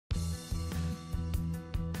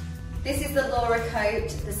This is the Laura coat.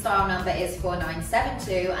 The style number is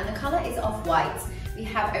 4972 and the colour is off-white. We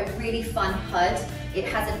have a really fun hood. It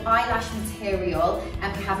has an eyelash material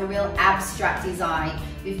and we have a real abstract design.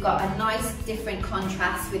 We've got a nice different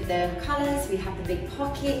contrast with the colours. We have the big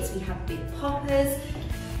pockets, we have big poppers.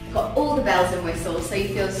 We've got all the bells and whistles, so you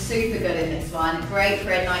feel super good in this one. Great for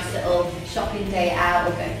a nice little shopping day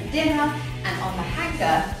out or going for dinner. And on the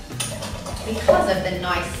hanger, because of the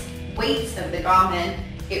nice weight of the garment,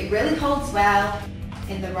 it really holds well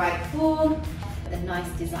in the right form. A nice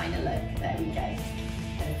designer look. There we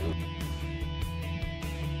go.